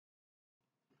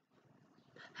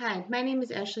Hi, my name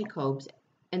is Ashley Cobes,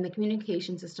 and the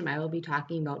communication system I will be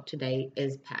talking about today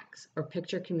is PACS, or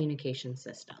Picture Communication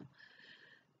System.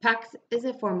 PACS is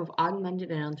a form of Augmented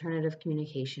and Alternative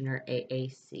Communication, or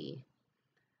AAC.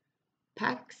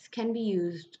 PACS can be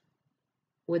used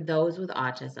with those with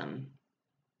autism.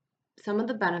 Some of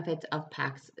the benefits of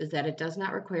PACS is that it does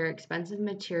not require expensive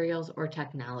materials or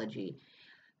technology.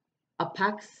 A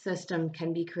PACS system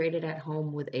can be created at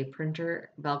home with a printer,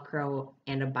 Velcro,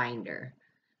 and a binder.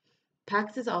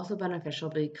 PACS is also beneficial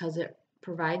because it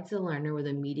provides the learner with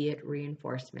immediate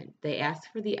reinforcement. They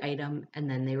ask for the item and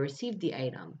then they receive the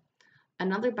item.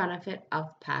 Another benefit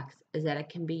of PACS is that it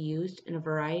can be used in a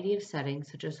variety of settings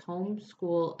such as home,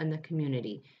 school, and the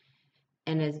community,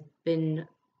 and has been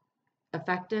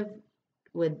effective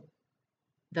with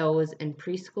those in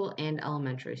preschool and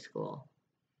elementary school.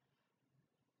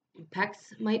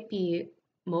 PACS might be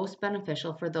most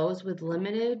beneficial for those with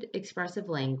limited expressive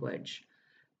language.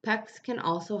 PACS can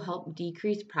also help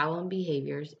decrease problem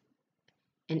behaviors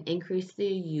and increase the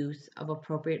use of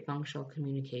appropriate functional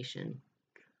communication.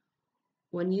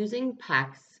 When using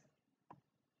PACS,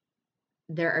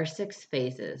 there are 6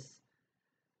 phases.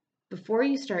 Before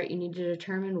you start, you need to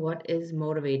determine what is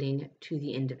motivating to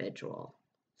the individual.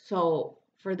 So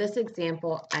for this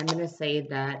example, I'm going to say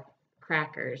that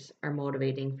crackers are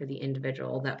motivating for the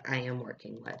individual that I am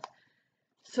working with.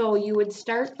 So you would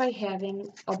start by having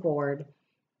a board,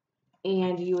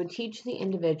 and you would teach the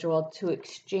individual to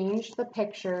exchange the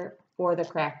picture for the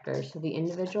crackers. So the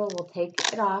individual will take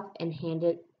it off and hand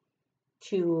it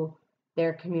to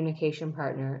their communication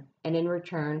partner, and in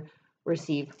return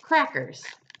receive crackers.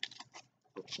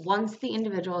 Once the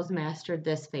individual has mastered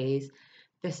this phase,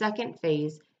 the second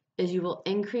phase is you will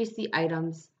increase the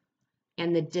items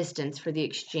and the distance for the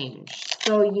exchange.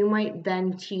 So you might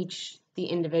then teach the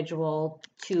individual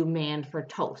to man for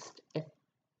toast if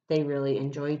they really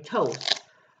enjoy toast,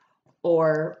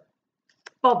 or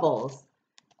bubbles.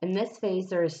 In this phase,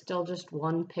 there is still just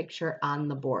one picture on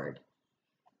the board.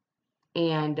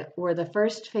 And where the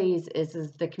first phase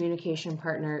is the communication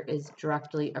partner is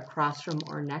directly across from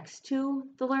or next to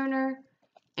the learner.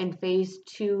 And phase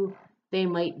 2, they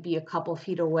might be a couple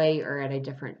feet away or at a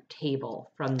different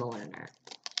table from the learner.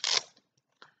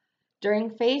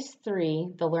 During phase 3,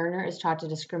 the learner is taught to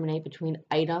discriminate between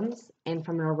items and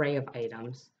from an array of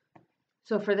items.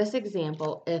 So for this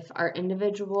example, if our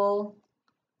individual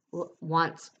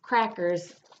wants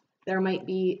crackers, there might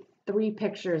be 3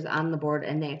 pictures on the board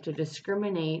and they have to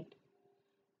discriminate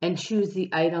and choose the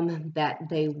item that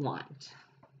they want.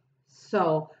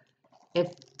 So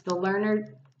if the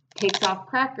learner takes off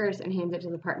crackers and hands it to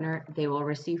the partner, they will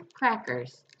receive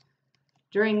crackers.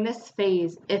 During this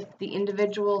phase, if the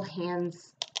individual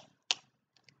hands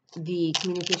the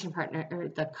communication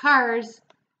partner the cars,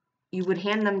 you would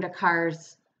hand them the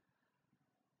cars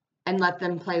and let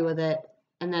them play with it.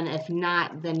 And then if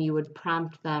not, then you would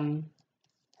prompt them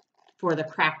for the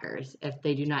crackers. If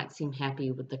they do not seem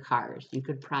happy with the cars, you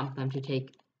could prompt them to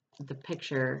take the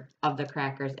picture of the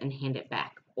crackers and hand it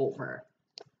back over.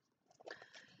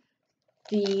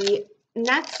 The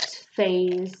next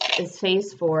phase is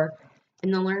phase 4,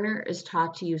 and the learner is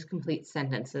taught to use complete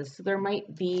sentences. So there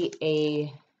might be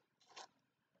a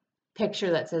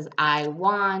picture that says I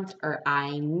want or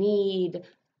I need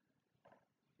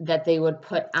that they would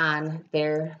put on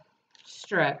their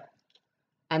strip,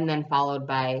 and then followed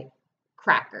by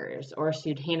crackers. Or so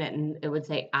you'd hand it and it would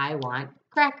say I want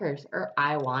crackers or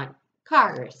I want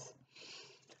cars.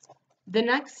 The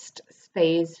next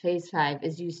phase, phase 5,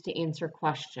 is used to answer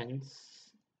questions.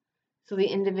 So the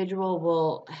individual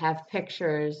will have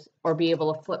pictures or be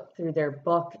able to flip through their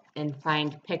book and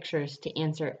find pictures to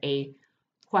answer a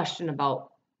question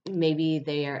about, maybe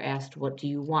they are asked, what do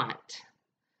you want?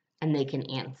 And they can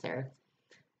answer.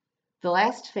 The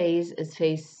last phase is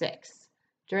phase 6.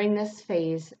 During this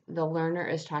phase, the learner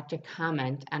is taught to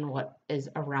comment on what is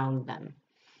around them.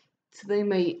 So they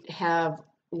might have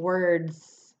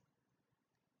words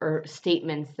or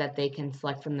statements that they can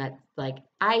select from that, like,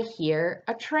 I hear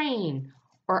a train,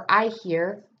 or I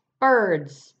hear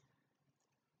birds.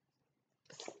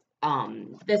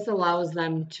 This allows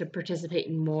them to participate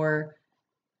in more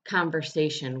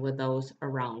conversation with those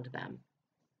around them.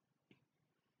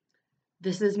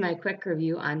 This is my quick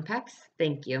review on PECS.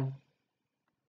 Thank you.